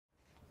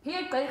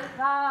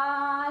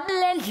Igqirha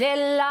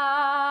lendlela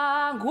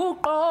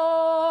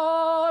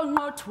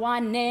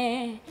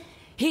nguqongqothwane.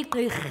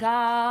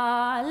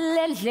 Igqirha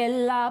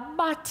lendlela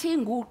bathi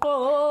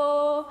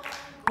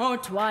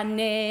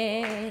nguqongqothwane.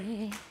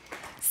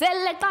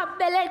 Sele xa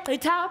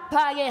belegqitha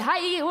phaa ke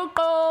hayi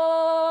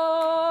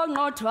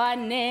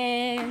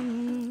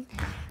uqongqothwane.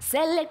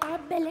 Sele xa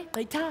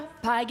belegqitha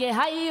phaa ke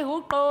hayi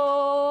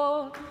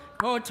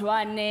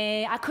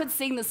uqongqothwane. I could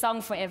sing the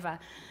song forever.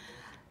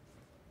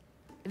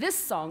 This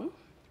song,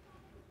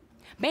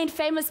 made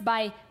famous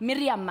by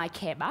Miriam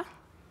Makeba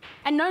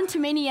and known to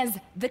many as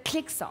the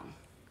Click Song,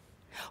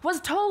 was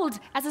told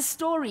as a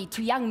story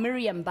to young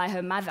Miriam by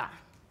her mother.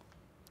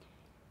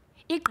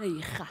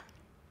 Igqirha,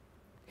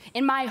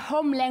 in my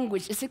home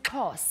language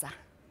isiXhosa,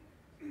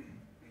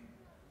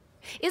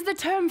 is the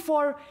term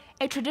for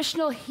a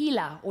traditional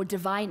healer or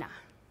diviner.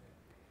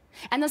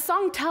 And the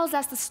song tells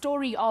us the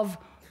story of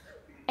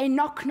a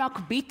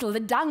knock-knock beetle, the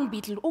dung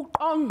beetle,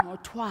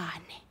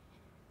 uqongqothwane,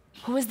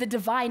 who is the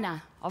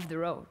diviner of the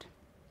road.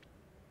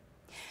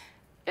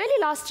 Early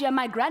last year,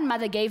 my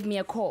grandmother gave me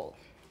a call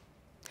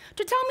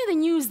to tell me the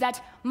news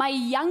that my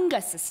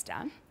younger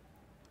sister,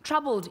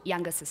 troubled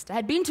younger sister,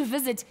 had been to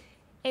visit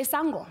a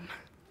sangoma,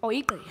 or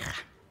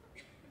igqirha.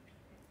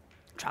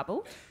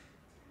 Troubled?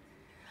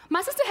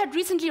 My sister had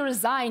recently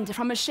resigned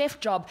from a chef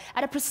job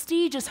at a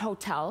prestigious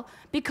hotel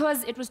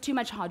because it was too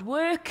much hard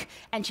work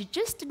and she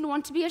just didn't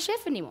want to be a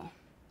chef anymore.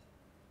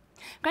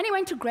 Granny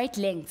went to great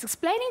lengths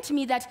explaining to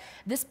me that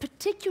this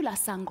particular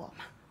sangoma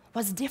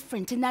was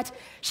different in that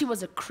she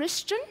was a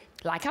Christian,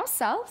 like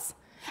ourselves,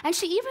 and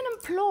she even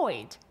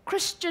employed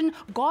Christian,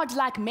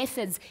 God-like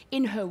methods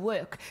in her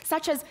work,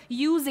 such as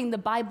using the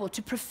Bible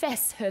to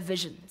profess her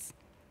visions.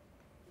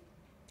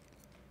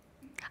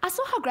 I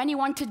saw how Granny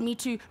wanted me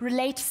to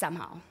relate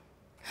somehow,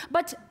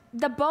 but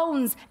the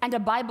bones and a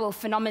Bible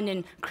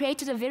phenomenon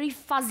created a very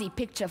fuzzy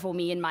picture for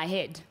me in my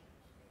head.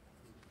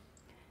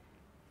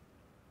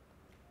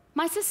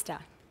 My sister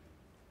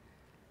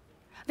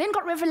then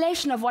got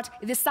revelation of what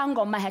the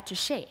sangoma had to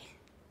share.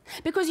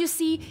 Because you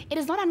see, it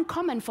is not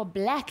uncommon for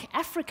black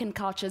African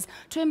cultures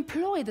to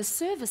employ the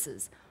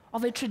services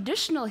of a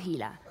traditional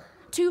healer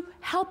to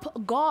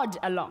help God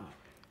along,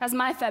 as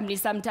my family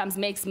sometimes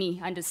makes me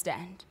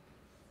understand.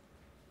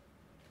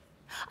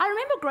 I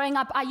remember growing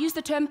up, I used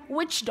the term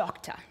witch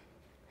doctor.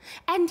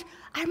 And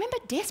I remember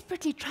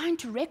desperately trying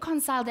to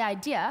reconcile the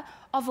idea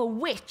of a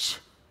witch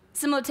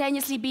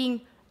simultaneously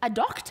being a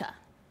doctor.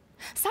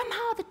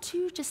 Somehow the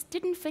two just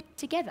didn't fit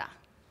together.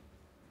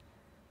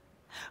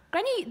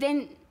 Granny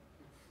then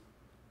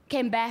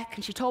came back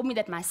and she told me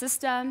that my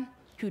sister,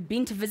 who'd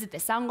been to visit the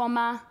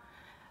sangoma,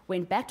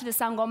 went back to the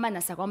sangoma and the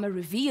sangoma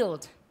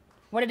revealed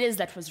what it is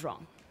that was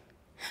wrong.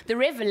 The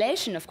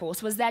revelation, of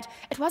course, was that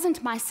it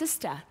wasn't my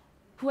sister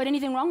who had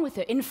anything wrong with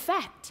her. In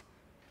fact,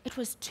 it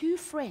was two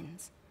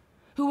friends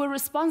who were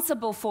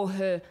responsible for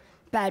her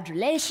bad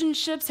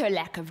relationships, her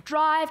lack of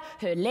drive,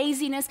 her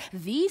laziness.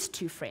 These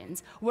two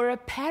friends were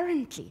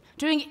apparently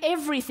doing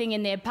everything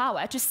in their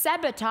power to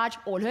sabotage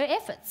all her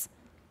efforts.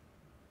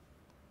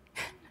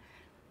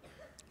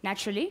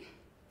 Naturally,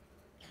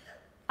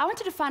 I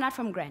wanted to find out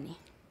from Granny.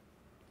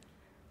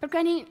 But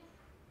Granny,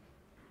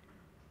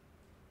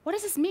 what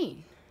does this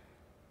mean?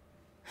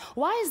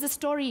 Why is the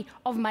story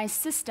of my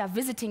sister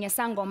visiting a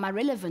sangoma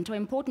relevant or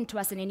important to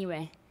us in any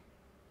way?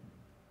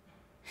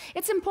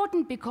 It's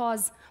important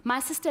because my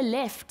sister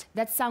left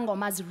that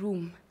sangoma's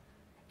room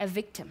a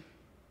victim.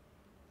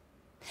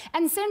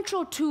 And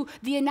central to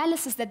the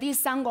analysis that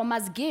these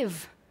sangomas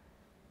give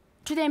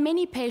to their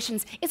many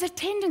patients is a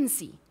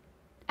tendency,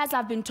 as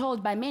I've been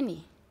told by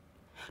many,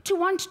 to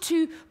want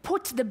to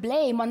put the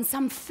blame on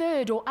some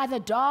third or other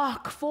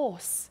dark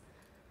force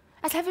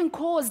as having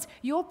caused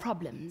your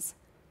problems,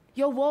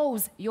 your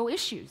woes, your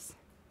issues,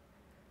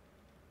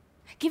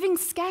 giving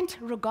scant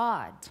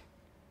regard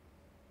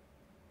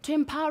to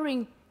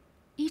empowering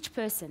each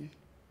person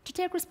to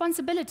take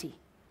responsibility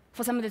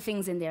for some of the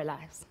things in their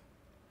lives.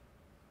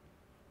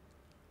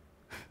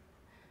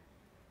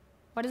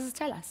 What does this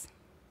tell us?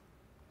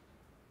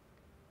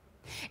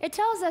 It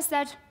tells us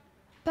that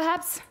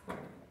perhaps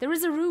there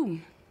is a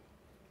room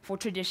for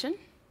tradition.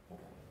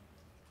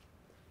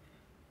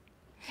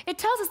 It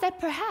tells us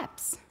that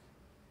perhaps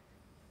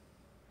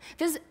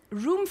there's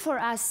room for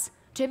us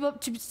to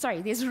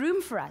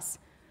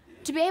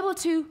be able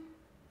to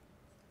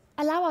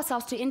allow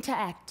ourselves to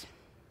interact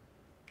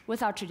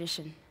with our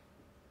tradition.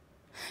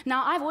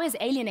 Now, I've always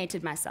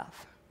alienated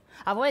myself.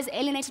 I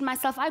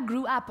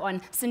grew up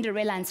on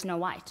Cinderella and Snow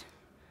White.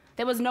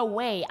 There was no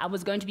way I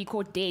was going to be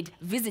caught dead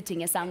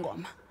visiting a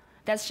sangoma.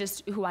 That's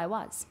just who I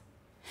was.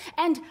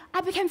 And I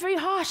became very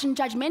harsh and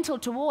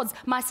judgmental towards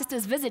my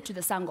sister's visit to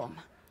the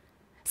sangoma,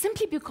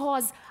 simply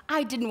because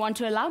I didn't want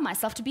to allow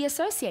myself to be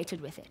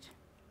associated with it.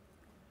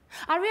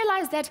 I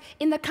realized that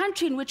in the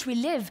country in which we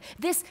live,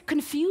 this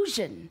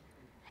confusion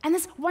and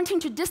this wanting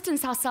to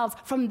distance ourselves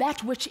from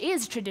that which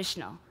is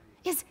traditional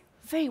is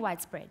very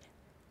widespread.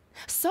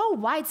 So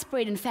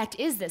widespread, in fact,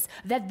 is this,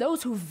 that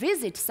those who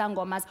visit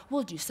sangomas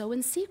will do so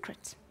in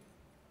secret.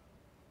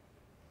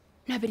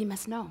 Nobody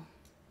must know.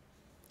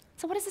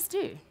 So what does this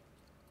do?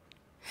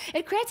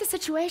 It creates a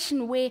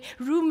situation where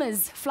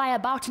rumors fly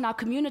about in our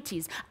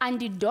communities.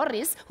 Andy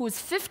Doris, who is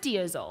 50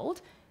 years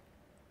old,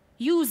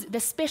 used the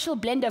special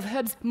blend of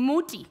herbs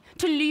muti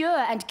to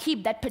lure and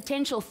keep that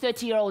potential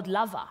 30-year-old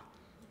lover.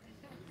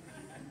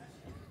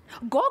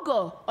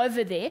 Gogo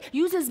over there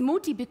uses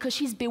muti because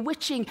she's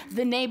bewitching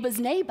the neighbor's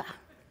neighbor.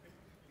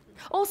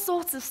 All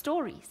sorts of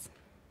stories.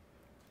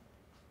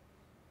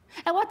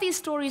 And what these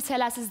stories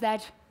tell us is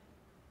that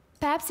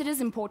perhaps it is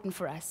important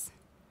for us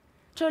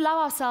to allow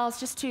ourselves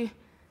just to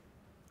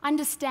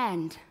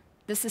understand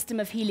the system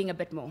of healing a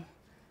bit more.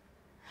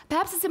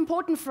 Perhaps it's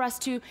important for us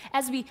to,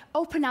 as we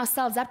open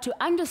ourselves up to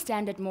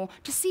understand it more,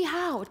 to see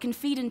how it can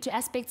feed into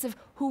aspects of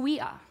who we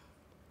are.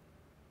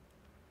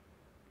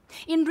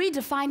 In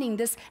redefining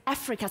this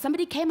Africa,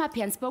 somebody came up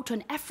here and spoke to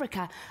an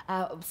Africa,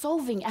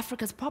 solving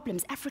Africa's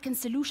problems, African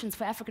solutions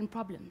for African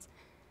problems.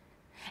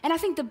 And I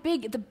think the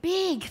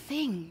big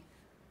thing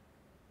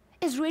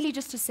is really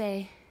just to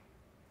say,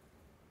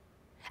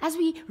 as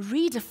we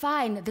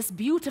redefine this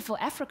beautiful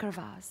Africa of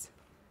ours,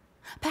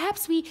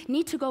 perhaps we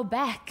need to go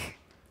back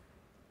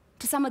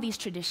to some of these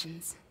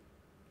traditions.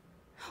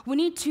 We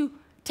need to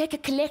take a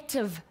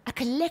collective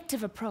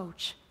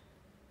approach.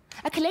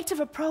 A collective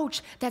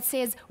approach that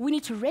says we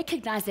need to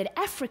recognize that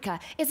Africa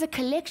is a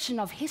collection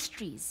of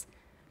histories,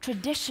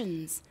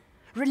 traditions,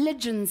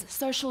 religions,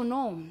 social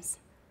norms.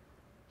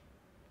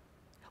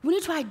 We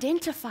need to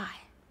identify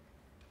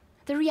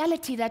the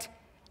reality that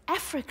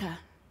Africa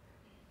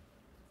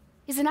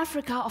is an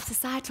Africa of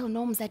societal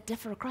norms that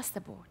differ across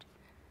the board.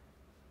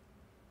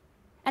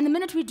 And the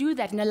minute we do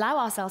that and allow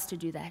ourselves to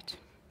do that,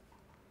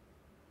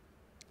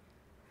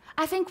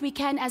 I think we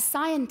can, as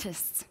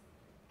scientists,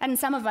 and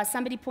some of us,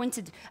 somebody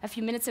pointed a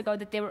few minutes ago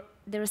that there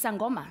are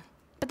Sangoma,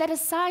 but that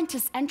as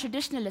scientists and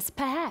traditionalists,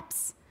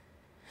 perhaps,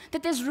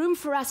 that there's room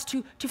for us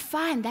to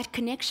find that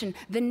connection,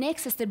 the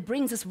nexus that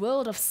brings this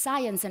world of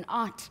science and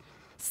art,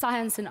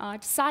 science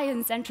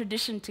and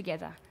tradition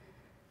together.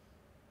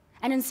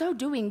 And in so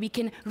doing, we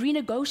can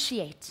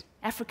renegotiate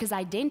Africa's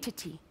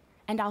identity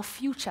and our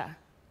future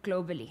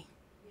globally.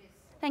 Yes.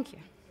 Thank you.